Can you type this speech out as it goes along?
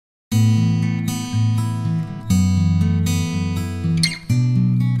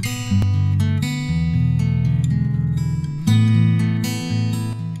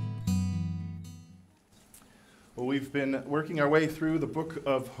We've been working our way through the book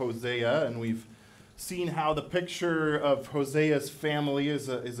of Hosea, and we've seen how the picture of Hosea's family is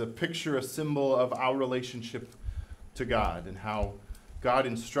a picture, a symbol of our relationship to God, and how God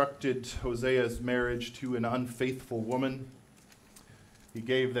instructed Hosea's marriage to an unfaithful woman. He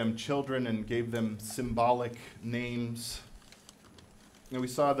gave them children and gave them symbolic names. And we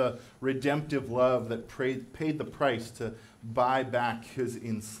saw the redemptive love that paid the price to buy back his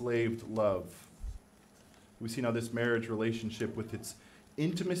enslaved love. We see now this marriage relationship, with its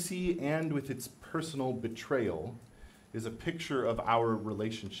intimacy and with its personal betrayal, is a picture of our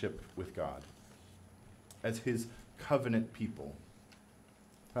relationship with God as his covenant people.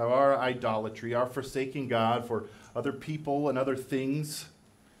 How our idolatry, our forsaking God for other people and other things,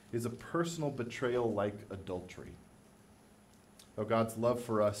 is a personal betrayal like adultery. How God's love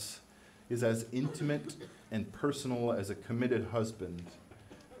for us is as intimate and personal as a committed husband,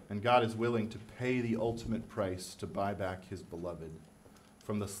 and God is willing to pay the ultimate price to buy back his beloved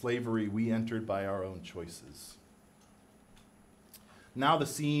from the slavery we entered by our own choices. Now the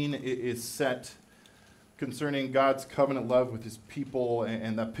scene is set concerning God's covenant love with his people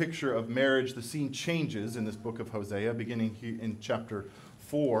and the picture of marriage. The scene changes in this book of Hosea, beginning in chapter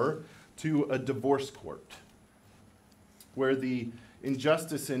 4, to a divorce court, where the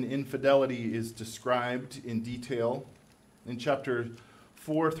injustice and infidelity is described in detail. In chapter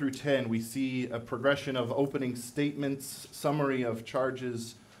 4 through 10, we see a progression of opening statements, summary of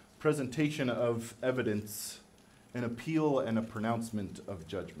charges, presentation of evidence, an appeal, and a pronouncement of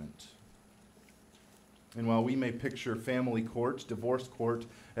judgment. And while we may picture family court, divorce court,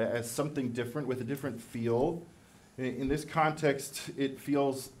 as something different with a different feel, in this context, it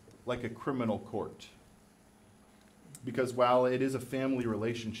feels like a criminal court. Because while it is a family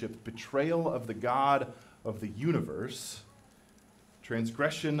relationship, betrayal of the God of the universe,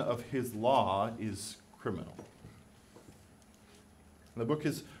 transgression of his law, is criminal. The book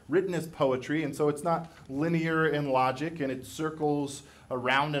is written as poetry, and so it's not linear in logic, and it circles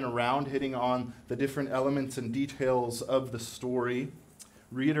around and around, hitting on the different elements and details of the story,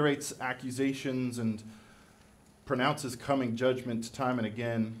 reiterates accusations, and pronounces coming judgment time and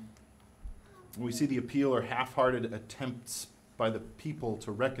again. We see the appeal or half-hearted attempts by the people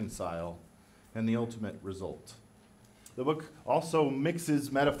to reconcile, and the ultimate result. The book also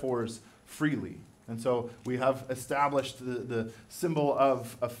mixes metaphors freely. And so we have established the symbol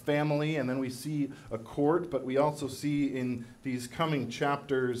of a family, and then we see a court, but we also see in these coming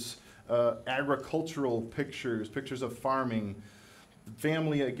chapters agricultural pictures of farming,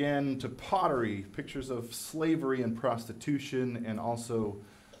 family again to pottery, pictures of slavery and prostitution, and also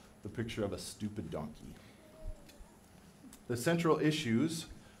the picture of a stupid donkey. The central issues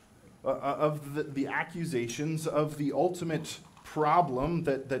of the accusations of the ultimate problem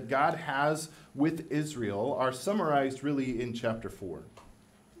that God has with Israel are summarized really in chapter 4.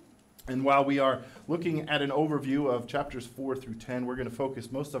 And while we are looking at an overview of chapters 4 through 10, we're going to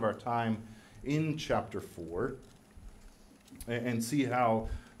focus most of our time in chapter 4 and see how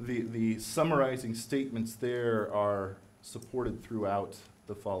the summarizing statements there are supported throughout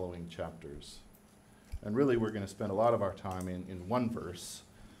the following chapters. And really we're going to spend a lot of our time in one verse,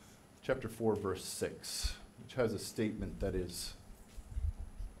 chapter 4, verse 6, which has a statement that is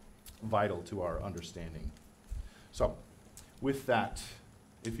vital to our understanding. So, with that,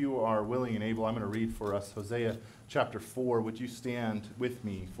 if you are willing and able, I'm going to read for us Hosea chapter 4. Would you stand with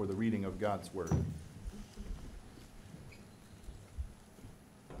me for the reading of God's word?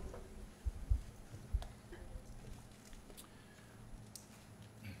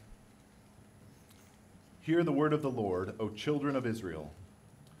 Hear the word of the Lord, O children of Israel.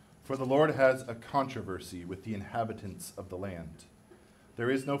 For the Lord has a controversy with the inhabitants of the land. There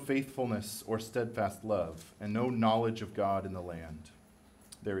is no faithfulness or steadfast love, and no knowledge of God in the land.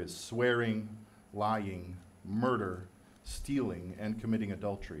 There is swearing, lying, murder, stealing, and committing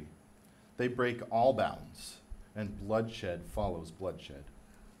adultery. They break all bounds, and bloodshed follows bloodshed.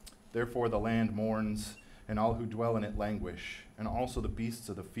 Therefore the land mourns, and all who dwell in it languish, and also the beasts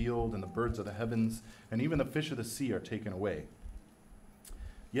of the field, and the birds of the heavens, and even the fish of the sea are taken away.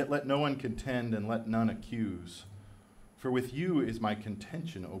 Yet let no one contend, and let none accuse. For with you is my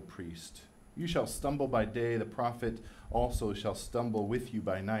contention, O priest. You shall stumble by day, the prophet also shall stumble with you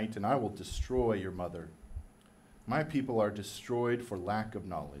by night, and I will destroy your mother. My people are destroyed for lack of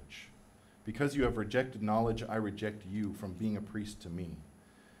knowledge. Because you have rejected knowledge, I reject you from being a priest to me.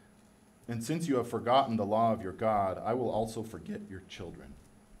 And since you have forgotten the law of your God, I will also forget your children.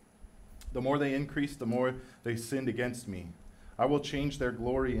 The more they increased, the more they sinned against me. I will change their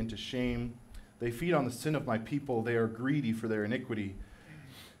glory into shame. They feed on the sin of my people. They are greedy for their iniquity.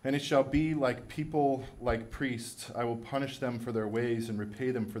 And it shall be like people, like priests. I will punish them for their ways and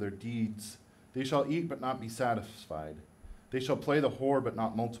repay them for their deeds. They shall eat but not be satisfied. They shall play the whore but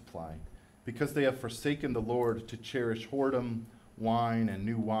not multiply, because they have forsaken the Lord to cherish whoredom, wine, and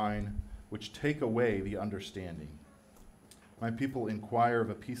new wine, which take away the understanding. My people inquire of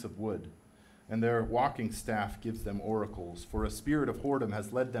a piece of wood, and their walking staff gives them oracles. For a spirit of whoredom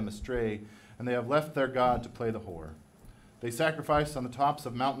has led them astray, and they have left their God to play the whore. They sacrifice on the tops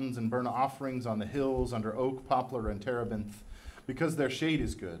of mountains and burn offerings on the hills under oak, poplar, and terebinth, because their shade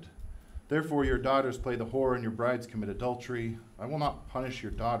is good. Therefore your daughters play the whore, and your brides commit adultery. I will not punish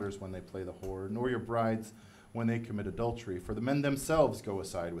your daughters when they play the whore, nor your brides when they commit adultery. For the men themselves go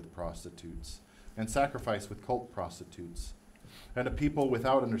aside with prostitutes, and sacrifice with cult prostitutes. And a people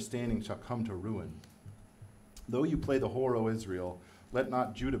without understanding shall come to ruin. Though you play the whore, O Israel, let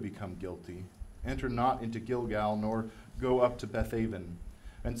not Judah become guilty. Enter not into Gilgal, nor go up to Bethaven.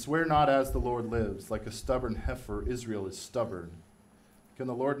 And swear not as the Lord lives, like a stubborn heifer, Israel is stubborn. Can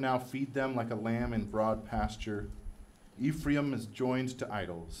the Lord now feed them like a lamb in broad pasture? Ephraim is joined to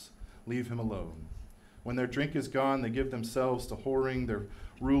idols. Leave him alone. When their drink is gone, they give themselves to whoring. Their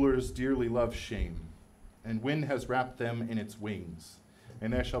rulers dearly love shame. And wind has wrapped them in its wings,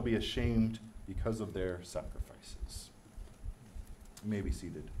 and they shall be ashamed because of their sacrifices. You may be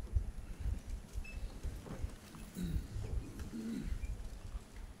seated.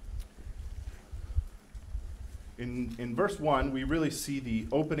 In verse 1, we really see the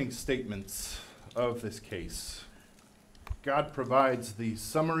opening statements of this case. God provides the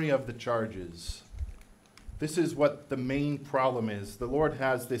summary of the charges. This is what the main problem is. The Lord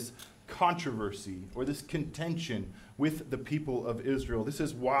has this controversy or this contention with the people of Israel. This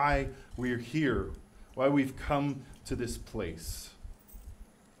is why we're here, why we've come to this place.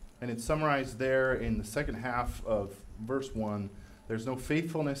 And it's summarized there in the second half of verse 1. There's no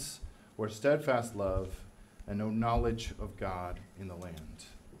faithfulness or steadfast love, and no knowledge of God in the land.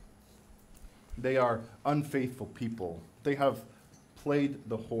 They are unfaithful people. They have played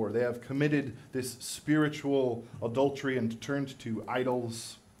the whore. They have committed this spiritual adultery and turned to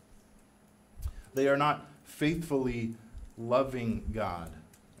idols. They are not faithfully loving God.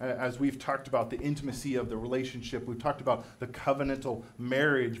 As we've talked about the intimacy of the relationship, we've talked about the covenantal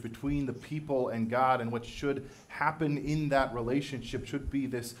marriage between the people and God, and what should happen in that relationship should be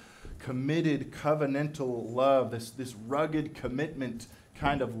this committed covenantal love, this rugged commitment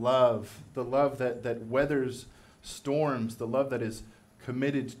kind of love, the love that weathers storms, the love that is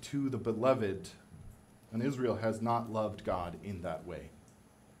committed to the beloved. And Israel has not loved God in that way.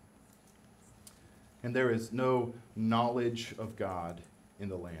 And there is no knowledge of God in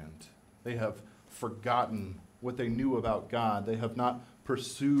the land. They have forgotten what they knew about God. They have not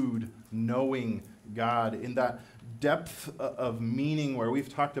pursued knowing God in that depth of meaning where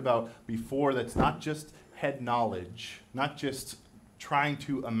we've talked about before, that's not just head knowledge, not just trying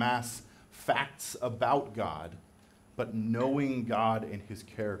to amass facts about God, but knowing God and his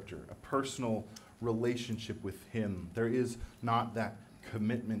character, a personal relationship with him. There is not that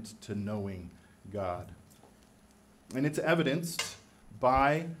commitment to knowing God. And it's evidenced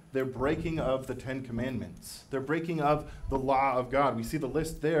by their breaking of the Ten Commandments, their breaking of the law of God. We see the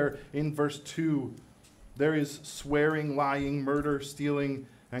list there in verse 2. There is swearing, lying, murder, stealing,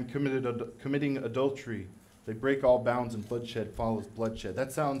 and committing adultery. They break all bounds, and bloodshed follows bloodshed.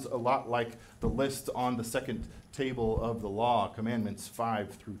 That sounds a lot like the list on the second table of the law, commandments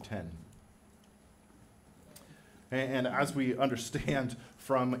 5 through 10. And as we understand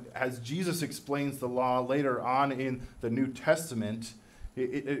as Jesus explains the law later on in the New Testament,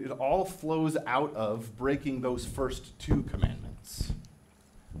 it all flows out of breaking those first two commandments.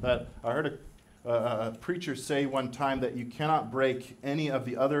 That I heard a preacher say one time that you cannot break any of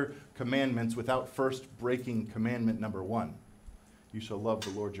the other commandments without first breaking commandment number 1. You shall love the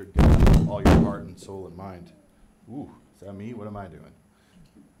Lord your God with all your heart and soul and mind. Ooh, is that me? What am I doing?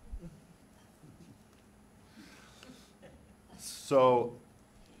 So,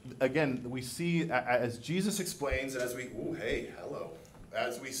 again, we see, as Jesus explains, and as we, ooh, hey, hello.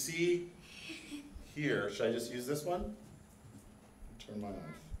 As we see here, should I just use this one? Turn mine off.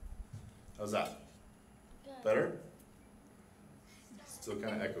 How's that? Good. Better? Still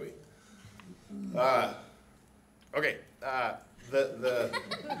kind of echoey. Okay.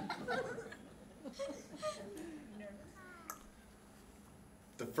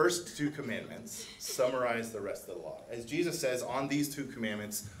 The first two commandments summarize the rest of the law. As Jesus says, on these two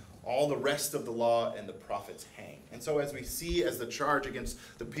commandments, all the rest of the law and the prophets hang. And so as we see as the charge against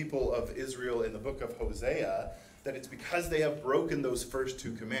the people of Israel in the book of Hosea, that it's because they have broken those first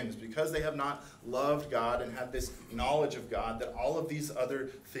two commandments, because they have not loved God and had this knowledge of God, that all of these other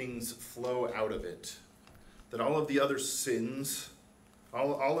things flow out of it. That all of the other sins,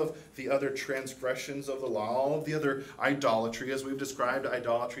 all of the other transgressions of the law, all of the other idolatry, as we've described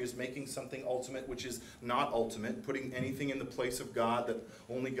idolatry as making something ultimate which is not ultimate, putting anything in the place of God that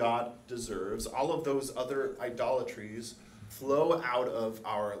only God deserves, all of those other idolatries flow out of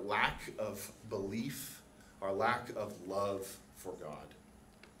our lack of belief, our lack of love for God.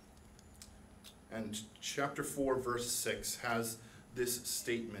 And chapter 4, verse 6 has this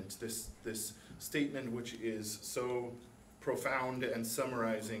statement, this statement which is so profound and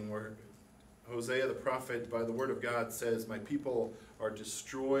summarizing, where Hosea the prophet, by the word of God, says, "My people are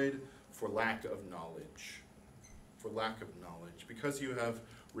destroyed for lack of knowledge." For lack of knowledge. Because you have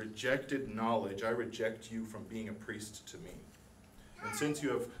rejected knowledge, I reject you from being a priest to me. And since you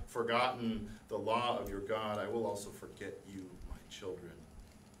have forgotten the law of your God, I will also forget you, my children.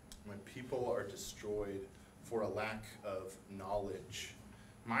 My people are destroyed for a lack of knowledge.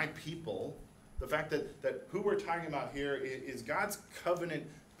 My people, the fact that who we're talking about here is God's covenant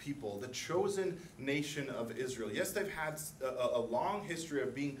people, the chosen nation of Israel. Yes, they've had a long history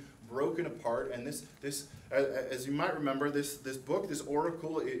of being broken apart, and this as you might remember, this book, this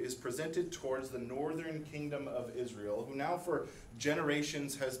oracle, is presented towards the northern kingdom of Israel, who now for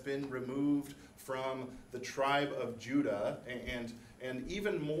generations has been removed from the tribe of Judah, and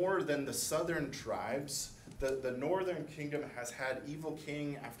even more than the southern tribes, the northern kingdom has had evil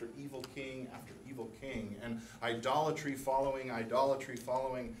king after evil king after evil king, and idolatry following idolatry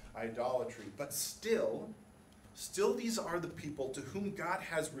following idolatry. But still these are the people to whom God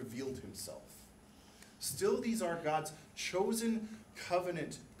has revealed himself. Still these are God's chosen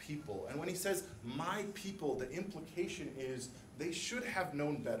covenant people. And when he says, my people, the implication is they should have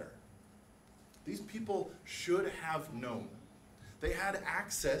known better. These people should have known. They had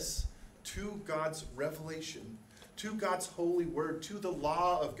access to God's revelation, to God's holy word, to the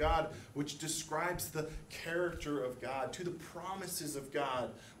law of God, which describes the character of God, to the promises of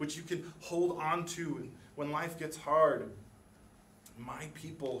God, which you can hold on to when life gets hard. My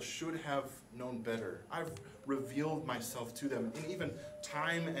people should have known better. I've revealed myself to them, and even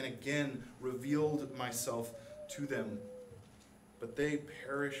time and again revealed myself to them. But they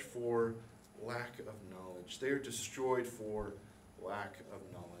perish for lack of knowledge. They are destroyed for lack of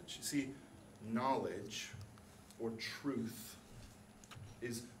knowledge. You see, knowledge or truth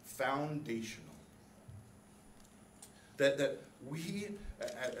is foundational. That we,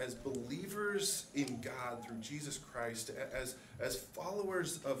 as believers in God through Jesus Christ, as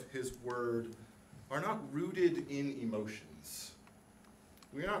followers of his word, are not rooted in emotions.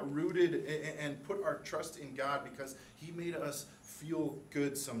 We're not rooted and put our trust in God because he made us feel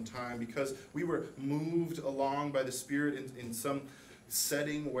good sometime, because we were moved along by the Spirit in some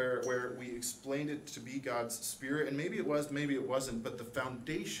setting where we explained it to be God's Spirit, and maybe it was, maybe it wasn't, but the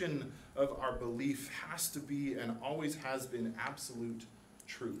foundation of our belief has to be and always has been absolute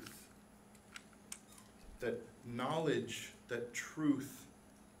truth. That knowledge, that truth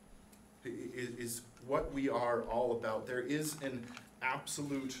is what we are all about. There is an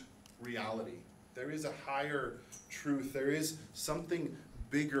absolute reality. There is a higher truth. There is something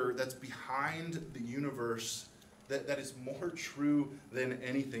bigger that's behind the universe that is more true than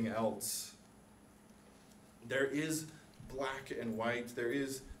anything else. There is black and white. There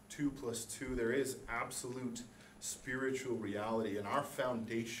is 2 + 2. There is absolute spiritual reality. And our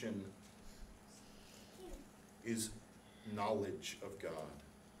foundation is knowledge of God,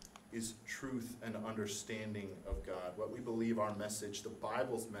 is truth and understanding of God. What we believe our message, the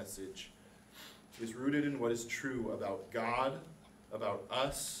Bible's message, is rooted in what is true about God, about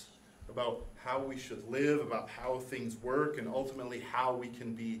us, about how we should live, about how things work, and ultimately how we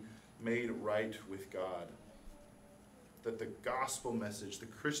can be made right with God. That the gospel message, the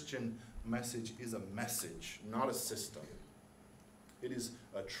Christian message, is a message, not a system. It is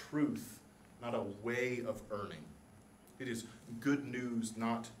a truth, not a way of earning. It is good news,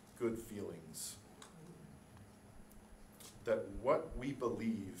 not good feelings. That what we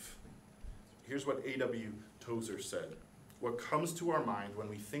believe, here's what A.W. Tozer said: what comes to our mind when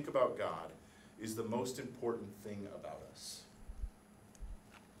we think about God is the most important thing about us.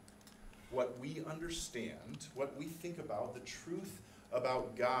 What we understand, what we think about, the truth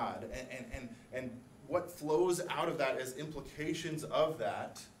about God, and what flows out of that as implications of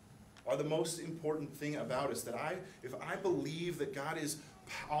that are the most important thing about us. That if I believe that God is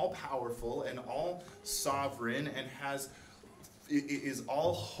all-powerful and all-sovereign and is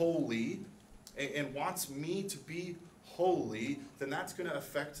all-holy and wants me to be holy, then that's going to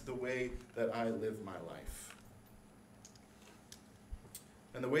affect the way that I live my life.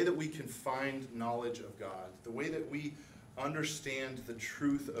 And the way that we can find knowledge of God, the way that we understand the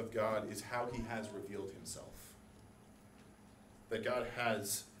truth of God is how he has revealed himself. That God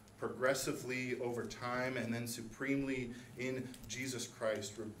has progressively over time and then supremely in Jesus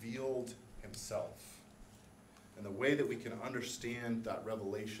Christ revealed himself. And the way that we can understand that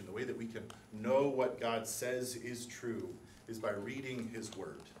revelation, the way that we can know what God says is true, is by reading his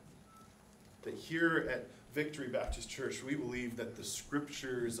word. That here at Victory Baptist Church, we believe that the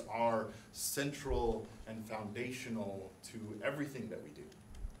scriptures are central and foundational to everything that we do.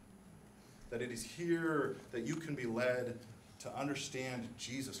 That it is here that you can be led to understand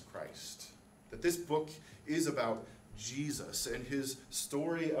Jesus Christ. That this book is about Jesus and his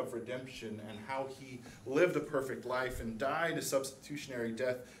story of redemption and how he lived a perfect life and died a substitutionary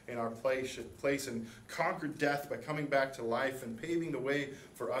death in our place and conquered death by coming back to life and paving the way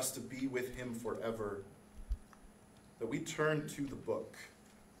for us to be with him forever. That we turn to the book.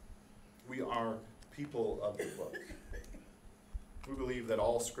 We are people of the book. We believe that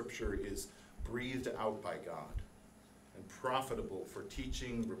all scripture is breathed out by God and profitable for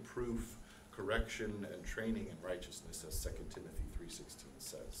teaching, reproof, correction, and training in righteousness, as 2 Timothy 3:16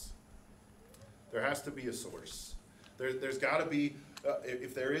 says. There has to be a source. There's got to be,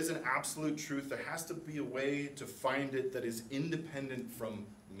 if there is an absolute truth, there has to be a way to find it that is independent from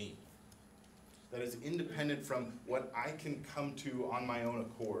me. That is independent from what I can come to on my own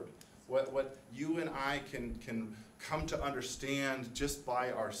accord. What you and I can come to understand just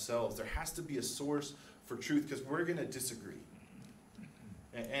by ourselves. There has to be a source for truth because we're going to disagree.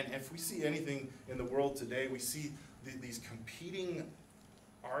 And if we see anything in the world today, we see these competing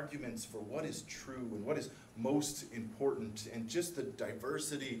arguments for what is true and what is most important, and just the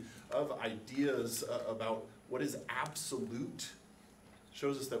diversity of ideas about what is absolute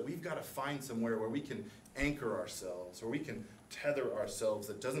shows us that we've got to find somewhere where we can anchor ourselves, where we can tether ourselves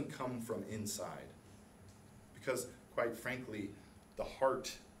that doesn't come from inside. Because, quite frankly, the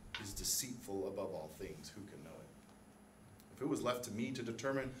heart is deceitful above all things. Who can know it? If it was left to me to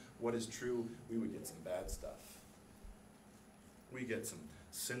determine what is true, we would get some bad stuff. We get some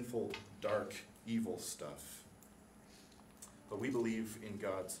sinful, dark, evil stuff. But we believe in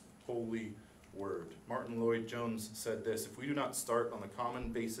God's holy word. Martin Lloyd-Jones said this: if we do not start on the common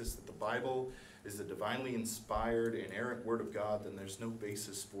basis that the Bible is the divinely inspired, inerrant word of God, then there's no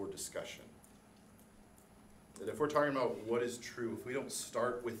basis for discussion. That if we're talking about what is true, if we don't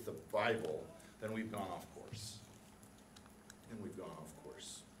start with the Bible, then we've gone off course. And we've gone off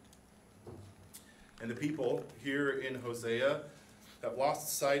course. And the people here in Hosea have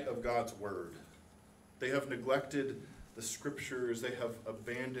lost sight of God's word. They have neglected the scriptures. They have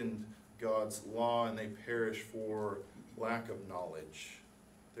abandoned God's law, and they perish for lack of knowledge.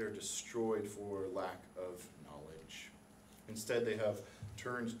 They're destroyed for lack of knowledge. Instead, they have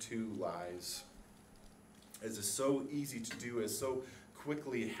turned to lies. As is so easy to do, as so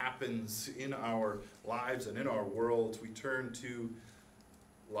quickly happens in our lives and in our world, we turn to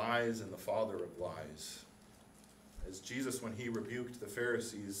lies and the father of lies. As Jesus, when he rebuked the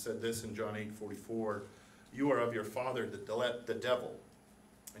Pharisees, said this in John 8:44, "You are of your father, the devil,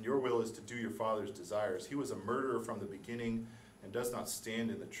 and your will is to do your father's desires. He was a murderer from the beginning and does not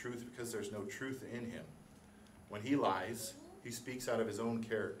stand in the truth because there's no truth in him. When he lies, he speaks out of his own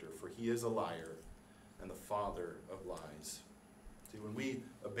character, for he is a liar and the father of lies." See, when we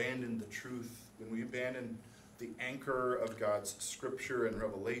abandon the truth, when we abandon the anchor of God's scripture and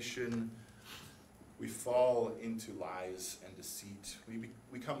revelation, we fall into lies and deceit. We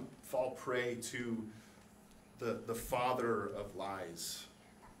fall prey to the father of lies.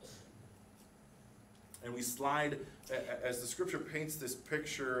 And we slide, as the scripture paints this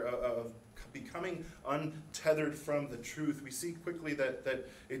picture of becoming untethered from the truth, we see quickly that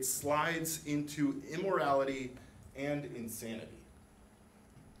it slides into immorality and insanity.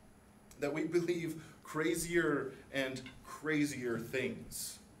 That we believe crazier and crazier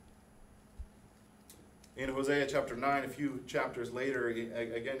things. In Hosea chapter 9, a few chapters later,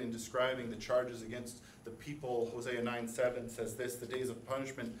 again in describing the charges against the people, Hosea 9:7 says this: "The days of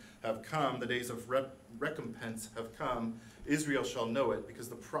punishment have come, the days of recompense have come. Israel shall know it, because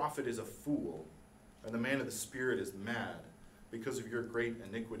the prophet is a fool, and the man of the spirit is mad, because of your great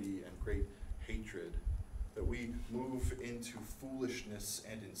iniquity and great hatred." That we move into foolishness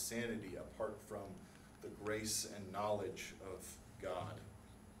and insanity apart from the grace and knowledge of God.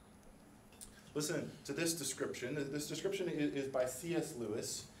 Listen to this description. This description is by C.S.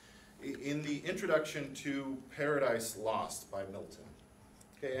 Lewis in the introduction to Paradise Lost by Milton.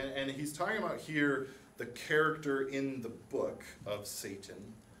 Okay, and he's talking about here the character in the book of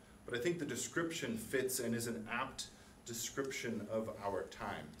Satan. But I think the description fits and is an apt description of our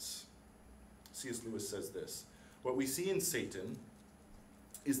times. C.S. Lewis says this: "What we see in Satan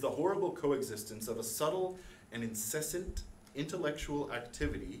is the horrible coexistence of a subtle and incessant intellectual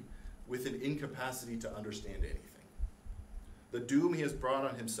activity with an incapacity to understand anything. The doom he has brought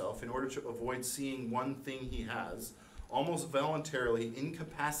on himself in order to avoid seeing one thing he has almost voluntarily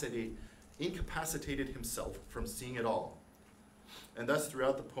incapacitated himself from seeing it all. And thus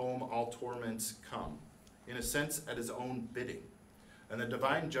throughout the poem all torments come, in a sense at his own bidding. And the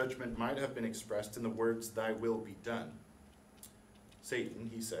divine judgment might have been expressed in the words, 'Thy will be done.' Satan,"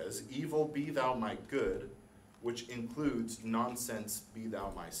 he says, "evil be thou my good," which includes nonsense be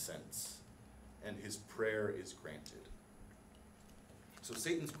thou my sense. And his prayer is granted." So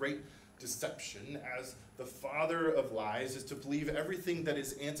Satan's great deception as the father of lies is to believe everything that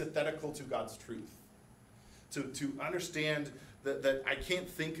is antithetical to God's truth. To understand that I can't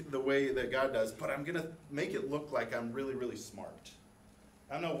think the way that God does, but I'm going to make it look like I'm really, really smart.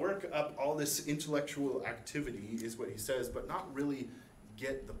 I'm going to work up all this intellectual activity, is what he says, but not really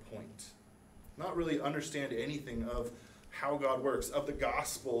get the point. Not really understand anything of how God works, of the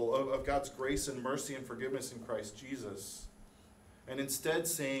gospel, of God's grace and mercy and forgiveness in Christ Jesus. And instead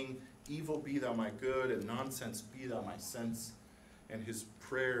saying, "Evil be thou my good, and nonsense be thou my sense," and his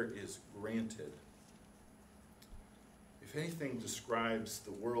prayer is granted. If anything describes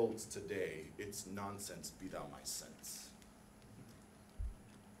the world today, it's "nonsense be thou my sense."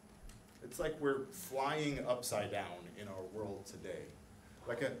 It's like we're flying upside down in our world today.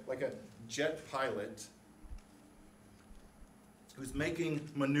 Like a jet pilot who's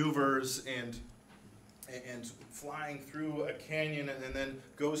making maneuvers and flying through a canyon and then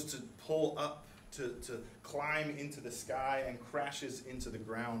goes to pull up to climb into the sky and crashes into the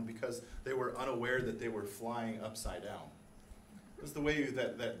ground because they were unaware that they were flying upside down. That's the way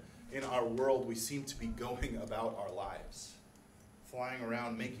that in our world we seem to be going about our lives. Flying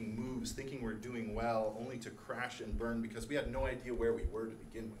around, making moves, thinking we're doing well, only to crash and burn because we had no idea where we were to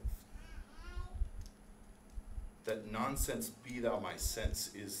begin with. That "nonsense be thou my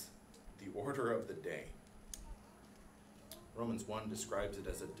sense" is the order of the day. Romans 1 describes it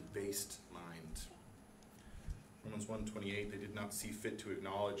as a debased mind. Romans 1:28, "They did not see fit to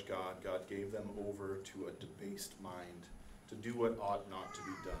acknowledge God. God gave them over to a debased mind, to do what ought not to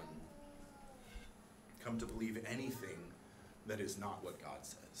be done. Come to believe anything that is not what God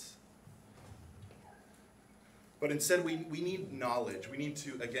says." But instead, we need knowledge. We need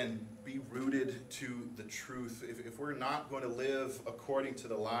to, again, be rooted to the truth. If we're not going to live according to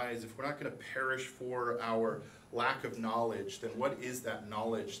the lies, if we're not going to perish for our lack of knowledge, then what is that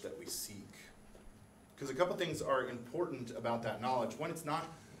knowledge that we seek? Because a couple things are important about that knowledge. One, it's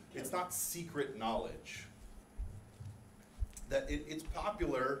not secret knowledge. That it's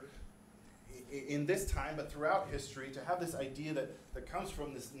popular in this time, but throughout history, to have this idea that comes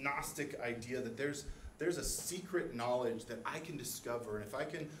from this Gnostic idea that there's a secret knowledge that I can discover, and if I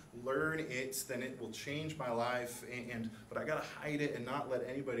can learn it, then it will change my life, but I gotta hide it and not let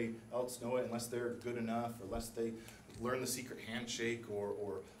anybody else know it unless they're good enough, or unless they learn the secret handshake,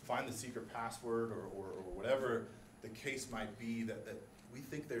 or find the secret password, or whatever the case might be, that we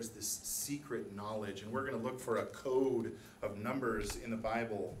think there's this secret knowledge, and we're gonna look for a code of numbers in the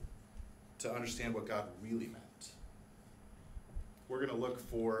Bible to understand what God really meant. We're going to look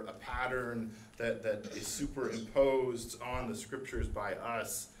for a pattern that is superimposed on the scriptures by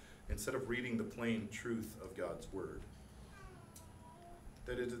us instead of reading the plain truth of God's word.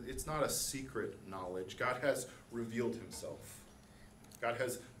 That it's not a secret knowledge. God has revealed himself. God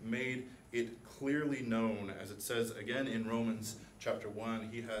has made it clearly known, as it says again in Romans chapter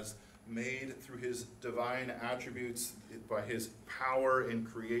 1. He has made through his divine attributes, by his power in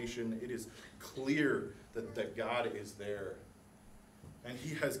creation, it is clear that God is there. And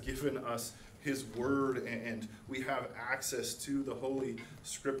he has given us his word, and we have access to the holy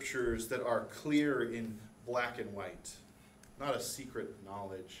scriptures that are clear in black and white. Not a secret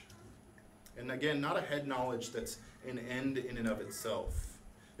knowledge. And again, not a head knowledge that's an end in and of itself.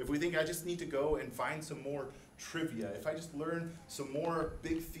 If we think I just need to go and find some more trivia, if I just learn some more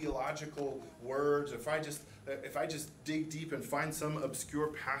big theological words, if I just dig deep and find some obscure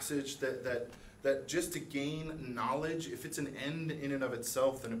passage that just to gain knowledge, if it's an end in and of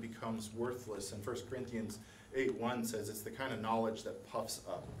itself, then it becomes worthless. And 1 Corinthians 8:1 says it's the kind of knowledge that puffs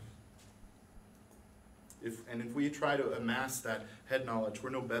up. If we try to amass that head knowledge,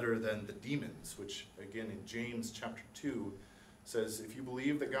 we're no better than the demons, which again in James chapter 2 says, if you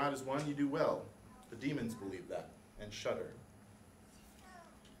believe that God is one, you do well. The demons believe that and shudder.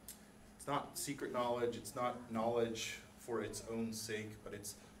 It's not secret knowledge, it's not knowledge for its own sake, but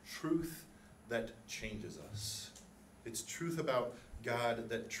it's truth that changes us. It's truth about God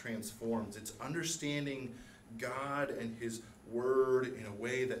that transforms. It's understanding God and his word in a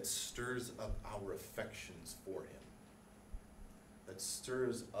way that stirs up our affections for him, that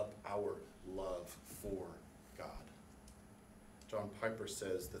stirs up our love for God. John Piper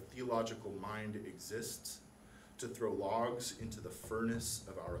says, the theological mind exists to throw logs into the furnace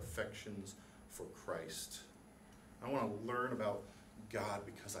of our affections for Christ. I want to learn about God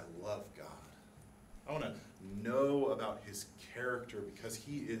because I love God. I want to know about his character because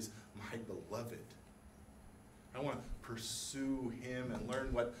he is my beloved. I want to pursue him and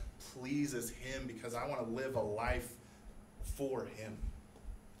learn what pleases him because I want to live a life for him.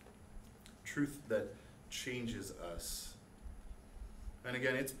 Truth that changes us. And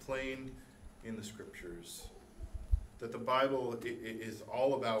again, it's plain in the scriptures that the Bible is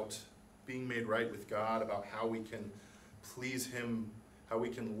all about being made right with God, about how we can please him, how we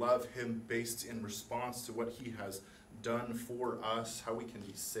can love him based in response to what he has done for us, how we can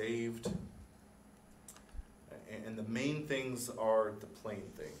be saved. And the main things are the plain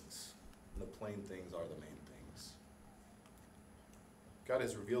things. And the plain things are the main things. God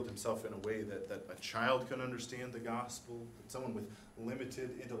has revealed himself in a way that a child can understand the gospel, that someone with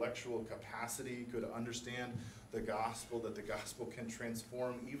limited intellectual capacity could understand the gospel, that the gospel can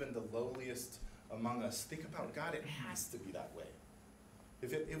transform even the lowliest among us. Think about God, it has to be that way.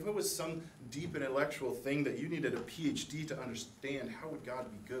 If it was some deep intellectual thing that you needed a PhD to understand, how would God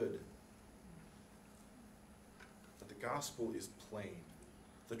be good? But the gospel is plain.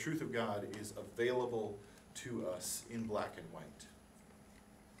 The truth of God is available to us in black and white.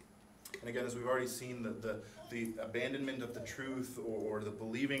 And again, as we've already seen, the abandonment of the truth or the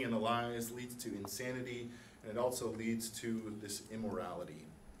believing in the lies leads to insanity, and it also leads to this immorality,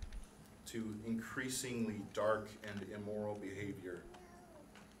 to increasingly dark and immoral behavior.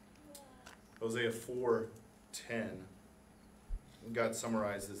 Hosea 4:10, God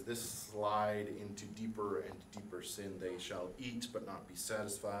summarizes this slide into deeper and deeper sin. They shall eat but not be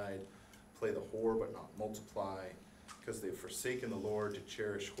satisfied, play the whore but not multiply, because they've forsaken the Lord to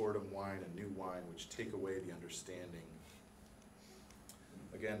cherish whoredom wine and new wine, which take away the understanding.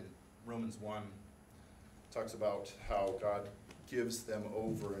 Again, Romans 1 talks about how God gives them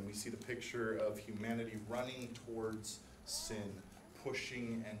over, and we see the picture of humanity running towards sin,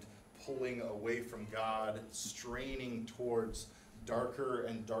 pushing and pulling away from God, straining towards darker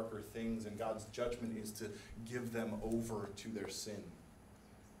and darker things, and God's judgment is to give them over to their sin.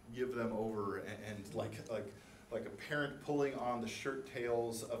 Give them over, and like a parent pulling on the shirt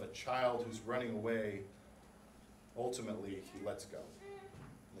tails of a child who's running away, ultimately he lets go.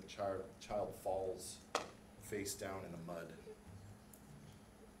 The child falls face down in the mud.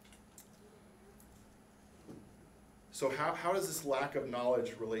 So how does this lack of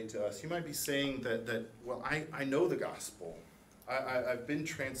knowledge relate to us? You might be saying that well, I know the gospel. I've been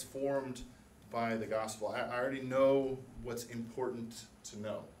transformed by the gospel. I already know what's important to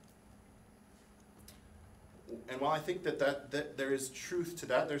know. And while I think that there is truth to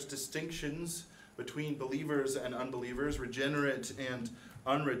that, there's distinctions between believers and unbelievers, regenerate and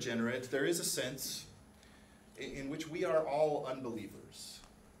unregenerate, there is a sense in which we are all unbelievers.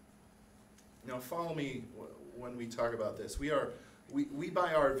 Now follow me when we talk about this. We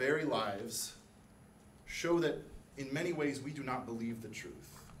by our very lives show that in many ways we do not believe the truth.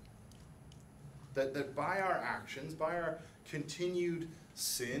 That by our actions, by our continued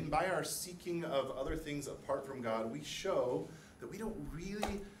sin, by our seeking of other things apart from God, we show that we don't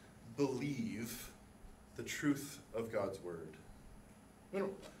really believe the truth of God's word. We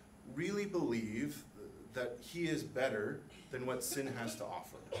don't really believe that he is better than what sin has to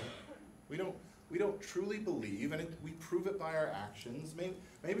offer. We don't truly believe, and we prove it by our actions.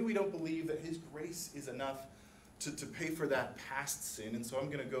 Maybe we don't believe that his grace is enough to pay for that past sin, and so I'm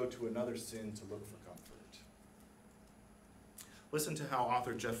going to go to another sin to look for comfort. Listen to how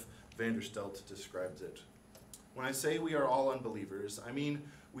author Jeff Vanderstelt describes it. When I say we are all unbelievers, I mean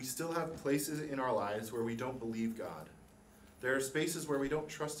we still have places in our lives where we don't believe God. There are spaces where we don't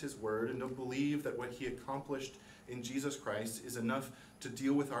trust his word and don't believe that what he accomplished in Jesus Christ is enough to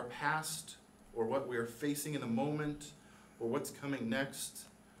deal with our past or what we are facing in the moment or what's coming next.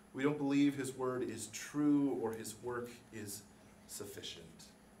 We don't believe his word is true or his work is sufficient.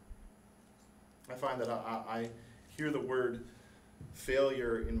 I find that I hear the word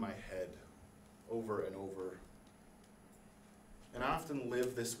failure in my head over and over. And I often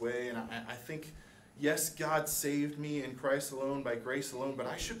live this way, and I think, yes, God saved me in Christ alone, by grace alone, but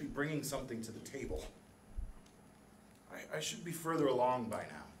I should be bringing something to the table. I should be further along by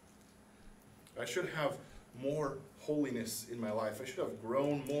now. I should have more holiness in my life. I should have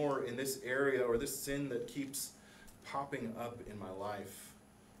grown more in this area or this sin that keeps popping up in my life,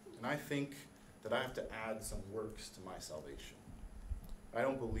 and I think that I have to add some works to my salvation. I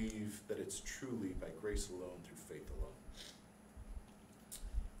don't believe that it's truly by grace alone, through faith alone.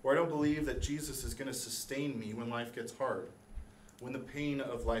 Or I don't believe that Jesus is going to sustain me when life gets hard, when the pain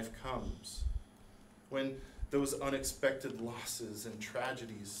of life comes, when those unexpected losses and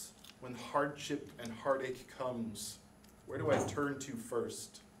tragedies, when hardship and heartache comes. Where do I turn to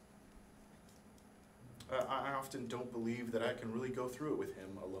first? I often don't believe that I can really go through it with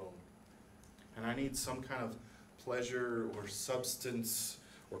him alone. And I need some kind of pleasure or substance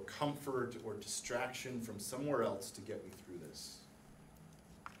or comfort or distraction from somewhere else to get me through this.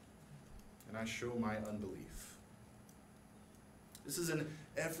 And I show my unbelief. This is an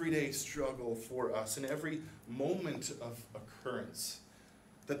everyday struggle for us, in every moment of occurrence.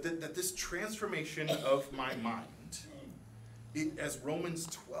 That this transformation of my mind, as Romans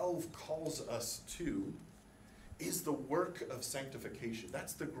 12 calls us to, is the work of sanctification.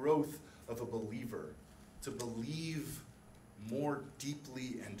 That's the growth of a believer, to believe more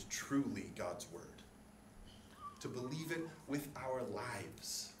deeply and truly God's word, to believe it with our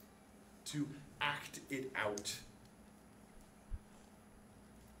lives, to act it out.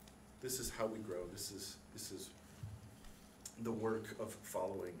 This is how we grow. This is the work of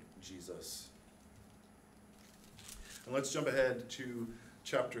following Jesus. And let's jump ahead to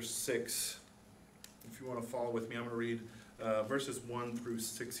chapter 6. If you want to follow with me, I'm going to read verses 1 through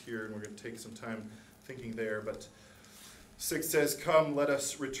 6 here, and we're going to take some time thinking there. But 6 says, "Come, let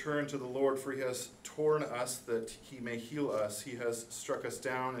us return to the Lord, for he has torn us that he may heal us. He has struck us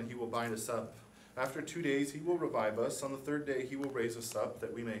down, and he will bind us up. After 2 days he will revive us. On the third day he will raise us up,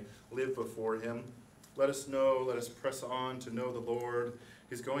 that we may live before him. Let us press on to know the Lord.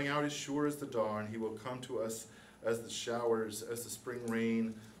 His going out is sure as the dawn. He will come to us as the showers, as the spring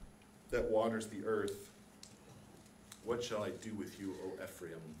rain that waters the earth. What shall I do with you, O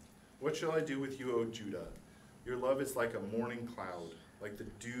Ephraim? What shall I do with you, O Judah? Your love is like a morning cloud, like the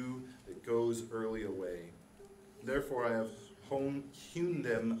dew that goes early away. Therefore I have hewn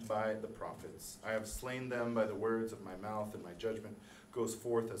them by the prophets. I have slain them by the words of my mouth, and my judgment goes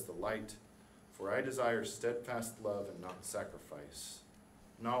forth as the light. For I desire steadfast love and not sacrifice,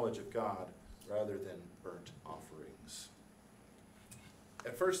 knowledge of God rather than burnt offerings."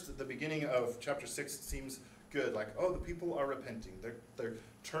 At first, the beginning of chapter 6 seems good, like, oh, the people are repenting. They're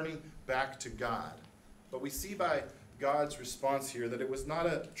turning back to God. But we see by God's response here that it was not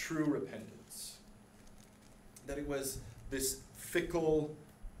a true repentance, that it was this fickle,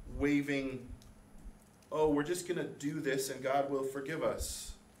 waving, oh, we're just going to do this and God will forgive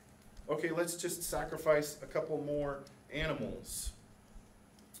us. Okay, let's just sacrifice a couple more animals.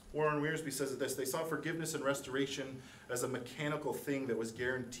 Warren Wiersbe says this: they saw forgiveness and restoration as a mechanical thing that was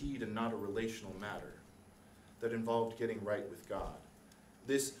guaranteed and not a relational matter that involved getting right with God.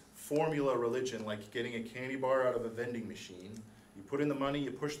 This formula religion, like getting a candy bar out of a vending machine, you put in the money,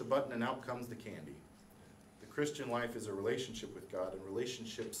 you push the button, and out comes the candy. The Christian life is a relationship with God, and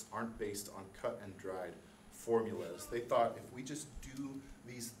relationships aren't based on cut and dried formulas. They thought if we just do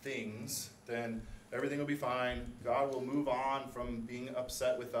these things, then everything will be fine. God will move on from being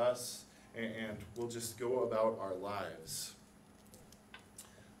upset with us, and we'll just go about our lives.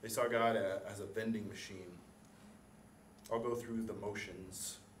 They saw God as a vending machine. I'll go through the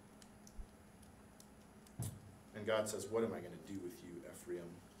motions. And God says, what am I going to do with you, Ephraim?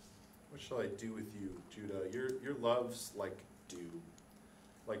 What shall I do with you, Judah? Your love's like dew,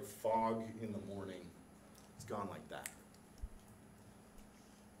 like fog in the morning. It's gone like that.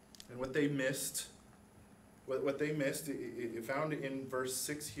 And what they missed, it found in verse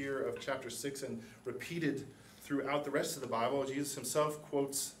 6 here of chapter 6 and repeated throughout the rest of the Bible. Jesus himself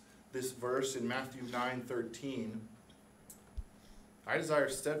quotes this verse in Matthew 9:13. I desire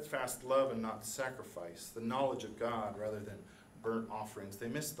steadfast love and not sacrifice, the knowledge of God rather than burnt offerings. They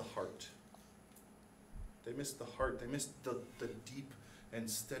missed the heart. They missed the heart. They missed the deep and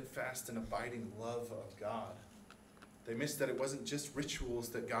steadfast and abiding love of God. They missed that it wasn't just rituals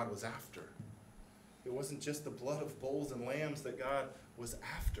that God was after. It wasn't just the blood of bulls and lambs that God was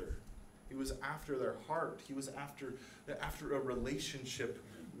after. He was after their heart. He was after a relationship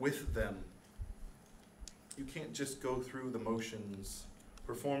with them. You can't just go through the motions,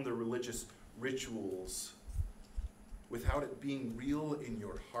 perform the religious rituals without it being real in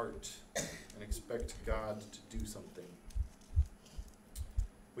your heart and expect God to do something.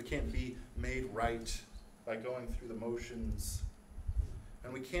 We can't be made right by going through the motions.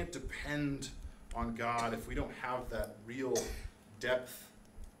 And we can't depend on God if we don't have that real depth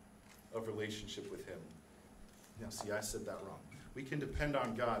of relationship with him. Now, see, I said that wrong. We can depend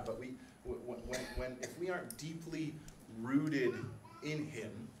on God, but If we aren't deeply rooted in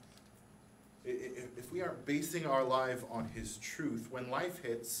him, if we aren't basing our life on his truth, when life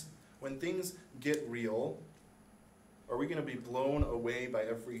hits, when things get real, are we going to be blown away by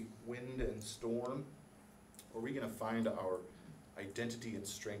every wind and storm? Or are we going to find our identity and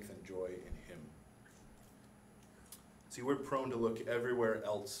strength and joy in him? See, we're prone to look everywhere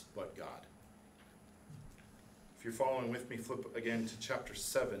else but God. If you're following with me, flip again to chapter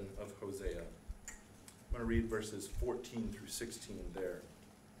 7 of Hosea. I'm going to read verses 14 through 16 there.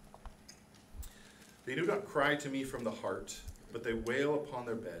 They do not cry to me from the heart, but they wail upon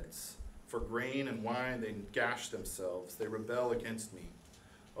their beds. For grain and wine they gash themselves, they rebel against me.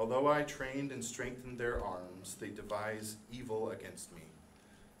 Although I trained and strengthened their arms, they devise evil against me.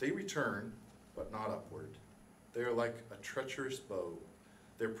 They return, but not upward. They are like a treacherous bow.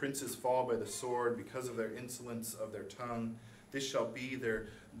 Their princes fall by the sword because of their insolence of their tongue. This shall be their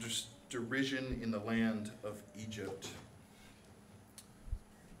derision in the land of Egypt.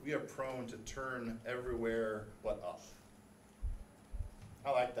 We are prone to turn everywhere but up.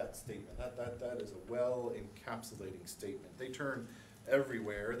 I like that statement. That is a well-encapsulating statement. They turn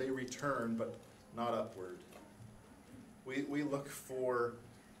everywhere. They return, but not upward. We look for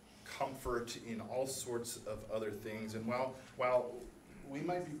comfort in all sorts of other things. And while we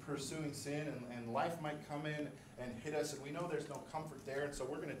might be pursuing sin and life might come in and hit us, and we know there's no comfort there, and so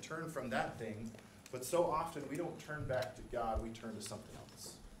we're going to turn from that thing. But so often we don't turn back to God, we turn to something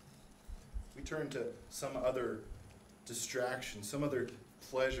else. We turn to some other distraction, some other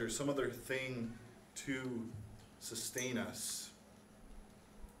pleasure, some other thing to sustain us.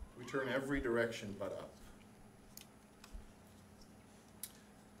 We turn every direction but up.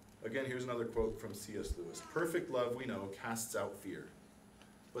 Again, here's another quote from C.S. Lewis. Perfect love, we know, casts out fear.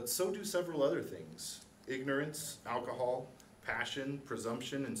 But so do several other things. Ignorance, alcohol, passion,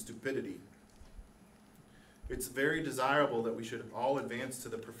 presumption, and stupidity. It's very desirable that we should all advance to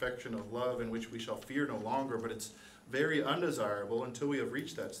the perfection of love in which we shall fear no longer, but it's very undesirable until we have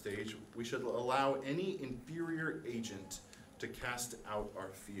reached that stage. We should allow any inferior agent to cast out our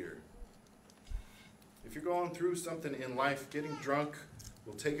fear. If you're going through something in life, getting drunk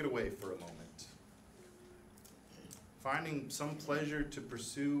will take it away for a moment. Finding some pleasure to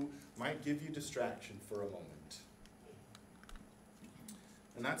pursue might give you distraction for a moment.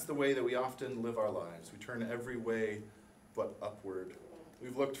 And that's the way that we often live our lives. We turn every way but upward.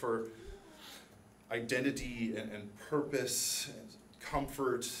 We've looked for identity and purpose and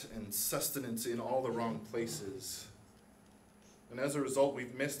comfort and sustenance in all the wrong places. And as a result,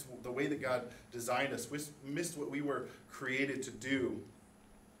 we've missed the way that God designed us. We missed what we were created to do.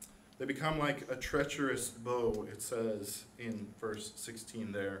 They become like a treacherous bow, it says in verse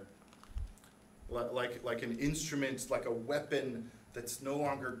 16 there. Like an instrument, like a weapon that's no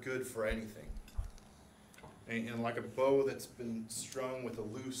longer good for anything. And like a bow that's been strung with a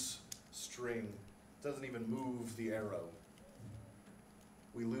loose string. It doesn't even move the arrow.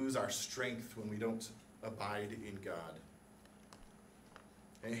 We lose our strength when we don't abide in God.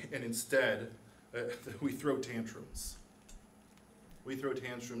 And instead, we throw tantrums. We throw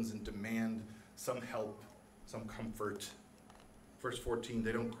tantrums and demand some help, some comfort. Verse 14,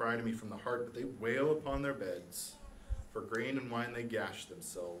 they don't cry to me from the heart, but they wail upon their beds. For grain and wine they gash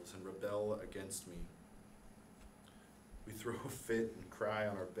themselves and rebel against me. We throw a fit and cry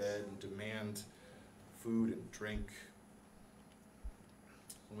on our bed and demand food and drink.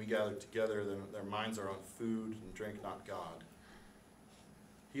 When we gather together, their minds are on food and drink, not God.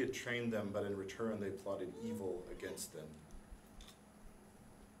 He had trained them, but in return they plotted evil against them.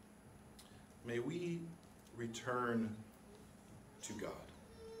 May we return to God.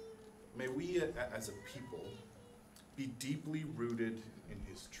 May we, as a people, be deeply rooted in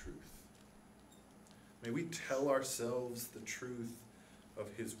his truth. May we tell ourselves the truth of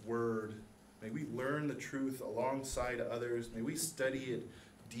his word. May we learn the truth alongside others. May we study it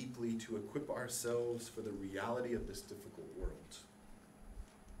deeply to equip ourselves for the reality of this difficult world.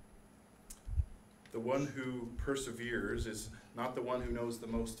 The one who perseveres is not the one who knows the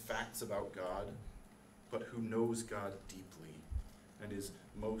most facts about God, but who knows God deeply and is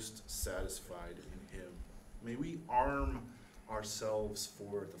most satisfied in him. May we arm ourselves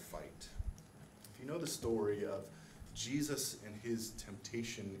for the fight. If you know the story of Jesus and his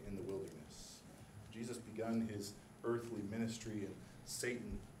temptation in the wilderness, Jesus begun his earthly ministry and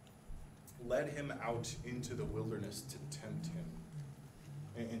Satan led him out into the wilderness to tempt him.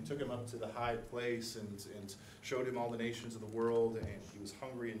 And took him up to the high place and showed him all the nations of the world, and he was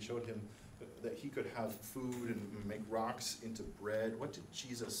hungry and showed him that he could have food and make rocks into bread. What did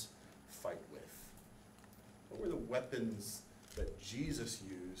Jesus fight with? What were the weapons that Jesus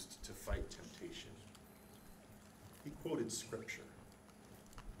used to fight temptation. He quoted Scripture.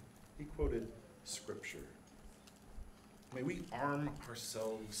 He quoted Scripture. May we arm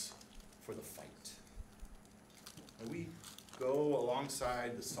ourselves for the fight. May we go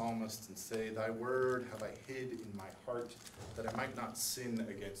alongside the psalmist and say, "Thy word have I hid in my heart, that I might not sin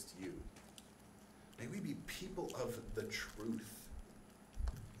against you." May we be people of the truth.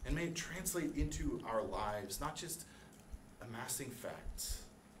 And may it translate into our lives, not just amassing facts,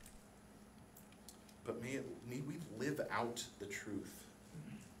 but may we live out the truth.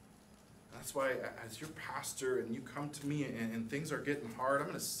 That's why, as your pastor, and you come to me and things are getting hard, I'm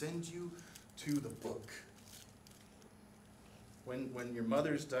going to send you to the book. When your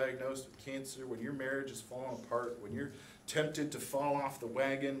mother's diagnosed with cancer, when your marriage is falling apart, when you're tempted to fall off the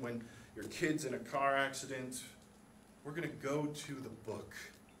wagon, when your kid's in a car accident, we're going to go to the book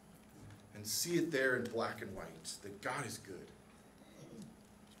and see it there in black and white, that God is good,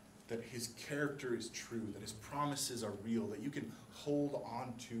 that his character is true, that his promises are real, that you can hold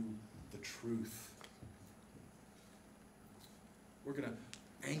on to the truth. We're going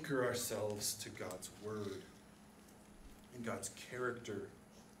to anchor ourselves to God's word and God's character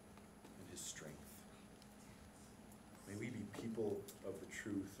and his strength. May we be people of the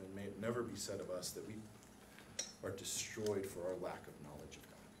truth, and may it never be said of us that we are destroyed for our lack of knowledge of God.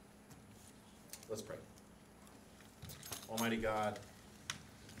 Let's pray. Almighty God,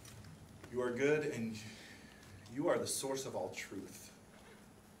 you are good, and you are the source of all truth.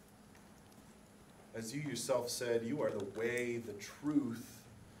 As you yourself said, you are the way, the truth,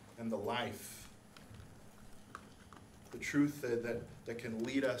 and the life. The truth that can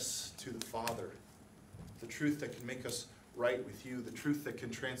lead us to the Father. The truth that can make us right with you. The truth that can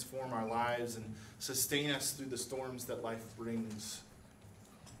transform our lives and sustain us through the storms that life brings.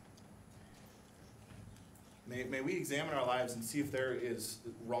 May we examine our lives and see if there is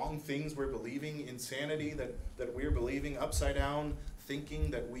wrong things we're believing, insanity that we're believing, upside down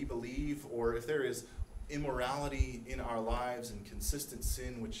thinking that we believe, or if there is immorality in our lives and consistent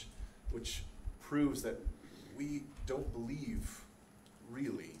sin which proves that we don't believe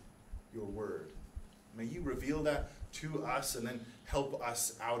really your word. May you reveal that to us and then help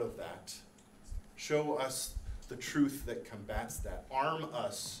us out of that. Show us the truth that combats that. Arm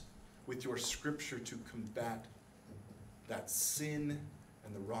us with your scripture to combat that sin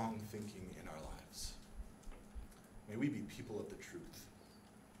and the wrong thinking in our lives. May we be people of the truth.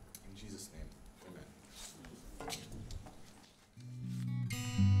 In Jesus' name.